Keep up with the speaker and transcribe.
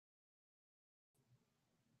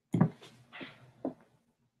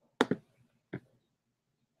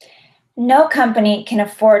No company can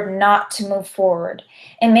afford not to move forward.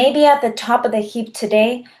 It may be at the top of the heap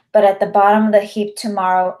today, but at the bottom of the heap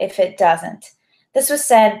tomorrow if it doesn't. This was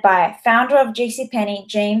said by founder of JCPenney,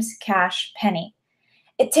 James Cash Penney.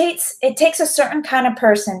 It takes a certain kind of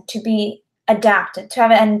person to be adapted, to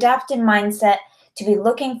have an adapted mindset, to be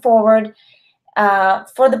looking forward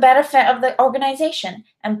for the benefit of the organization.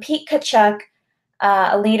 And Pete Kachuk,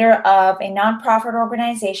 a leader of a nonprofit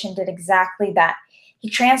organization, did exactly that. He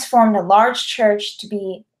transformed a large church to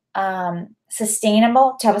be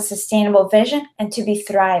sustainable, to have a sustainable vision, and to be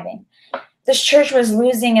thriving. This church was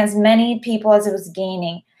losing as many people as it was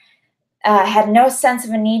gaining, had no sense of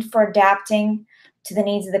a need for adapting to the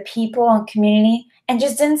needs of the people and community, and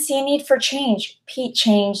just didn't see a need for change. Pete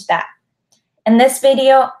changed that. In this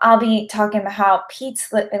video, I'll be talking about how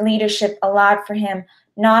Pete's leadership allowed for him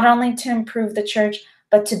not only to improve the church,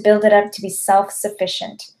 but to build it up to be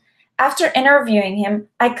self-sufficient. After interviewing him,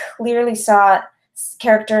 I clearly saw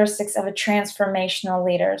characteristics of a transformational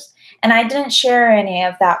leader, and I didn't share any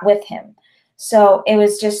of that with him. So it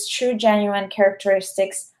was just true, genuine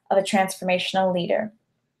characteristics of a transformational leader.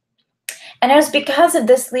 And it was because of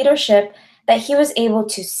this leadership that he was able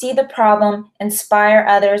to see the problem, inspire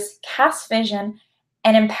others, cast vision,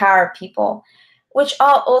 and empower people, which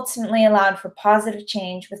all ultimately allowed for positive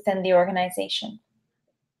change within the organization.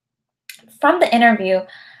 From the interview,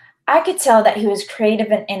 I could tell that he was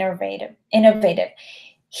creative and innovative.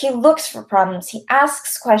 He looks for problems, he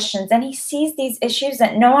asks questions, and he sees these issues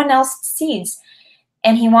that no one else sees,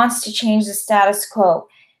 and he wants to change the status quo.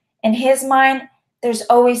 In his mind, there's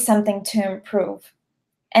always something to improve.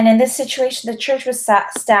 And in this situation, the church was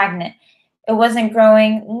stagnant. It wasn't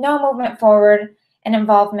growing, no movement forward and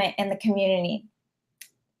involvement in the community.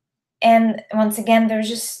 And once again,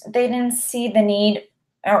 they didn't see the need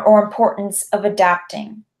or importance of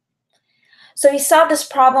adapting. So he saw this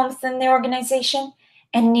problem within the organization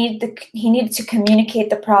and he needed to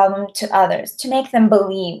communicate the problem to others, to make them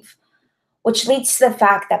believe, which leads to the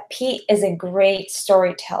fact that Pete is a great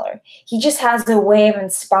storyteller. He just has a way of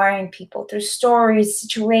inspiring people through stories,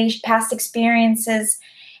 situations, past experiences,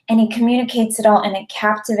 and he communicates it all in a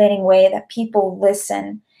captivating way that people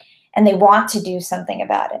listen and they want to do something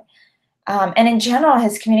about it. And in general,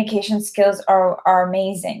 his communication skills are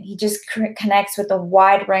amazing. He just connects with a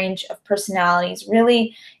wide range of personalities,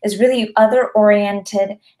 is really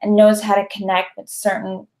other-oriented and knows how to connect with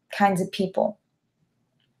certain kinds of people.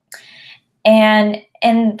 And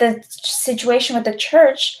in the situation with the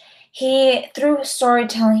church, through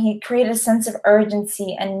storytelling, he created a sense of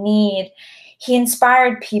urgency and need. He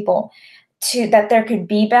inspired people that there could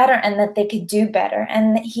be better and that they could do better.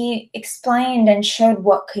 And he explained and showed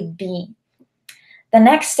what could be. The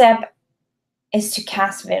next step is to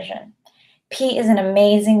cast vision. Pete is an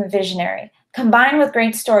amazing visionary. Combined with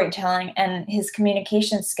great storytelling and his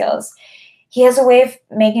communication skills, he has a way of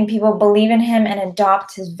making people believe in him and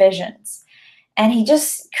adopt his visions. And he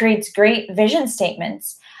just creates great vision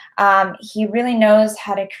statements. He really knows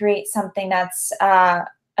how to create something that's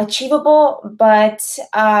achievable, but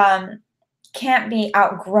can't be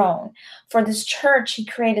outgrown. For this church, he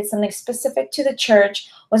created something specific to the church,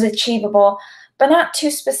 was achievable, but not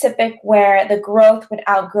too specific where the growth would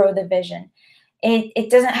outgrow the vision. It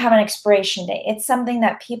doesn't have an expiration date. It's something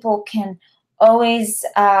that people can always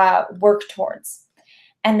work towards.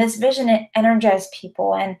 And this vision, it energized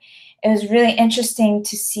people, and it was really interesting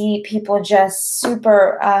to see people just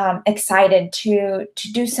super excited to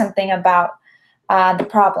do something about the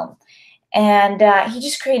problem. And he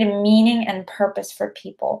just created meaning and purpose for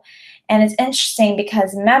people. And it's interesting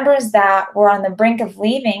because members that were on the brink of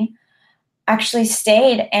leaving actually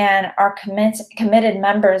stayed and are committed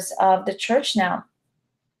members of the church now.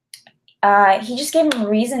 He just gave them a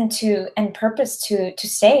reason and purpose to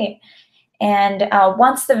stay. And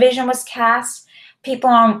once the vision was cast,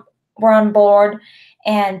 people were on board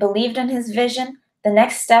and believed in his vision. The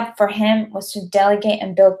next step for him was to delegate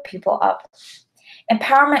and build people up.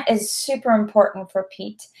 Empowerment is super important for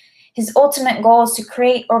Pete. His ultimate goal is to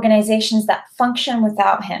create organizations that function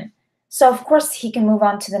without him. So of course he can move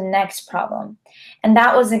on to the next problem. And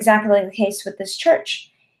that was exactly the case with this church.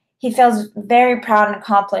 He feels very proud and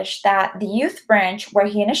accomplished that the youth branch, where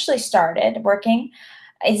he initially started working,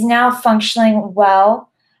 is now functioning well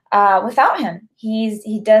without him.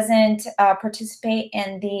 He doesn't participate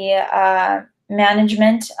in the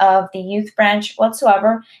management of the youth branch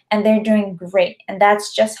whatsoever, and they're doing great. And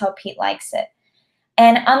that's just how Pete likes it.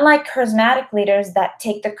 And unlike charismatic leaders that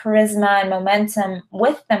take the charisma and momentum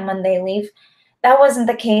with them when they leave, that wasn't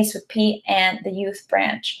the case with Pete and the youth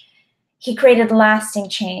branch. He created lasting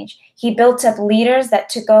change. He built up leaders that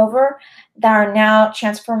took over that are now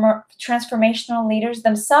transformational leaders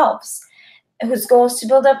themselves, whose goal is to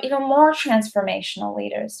build up even more transformational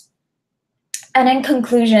leaders. And in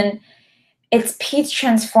conclusion, it's Pete's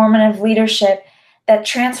transformative leadership that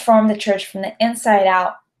transformed the church from the inside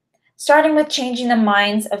out, starting with changing the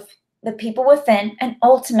minds of the people within and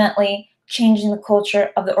ultimately changing the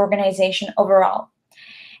culture of the organization overall.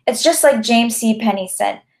 It's just like James C. Penney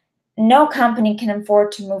said, no company can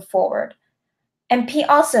afford to move forward. And Pete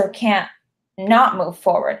also can't not move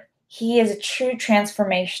forward. He is a true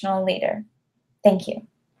transformational leader. Thank you.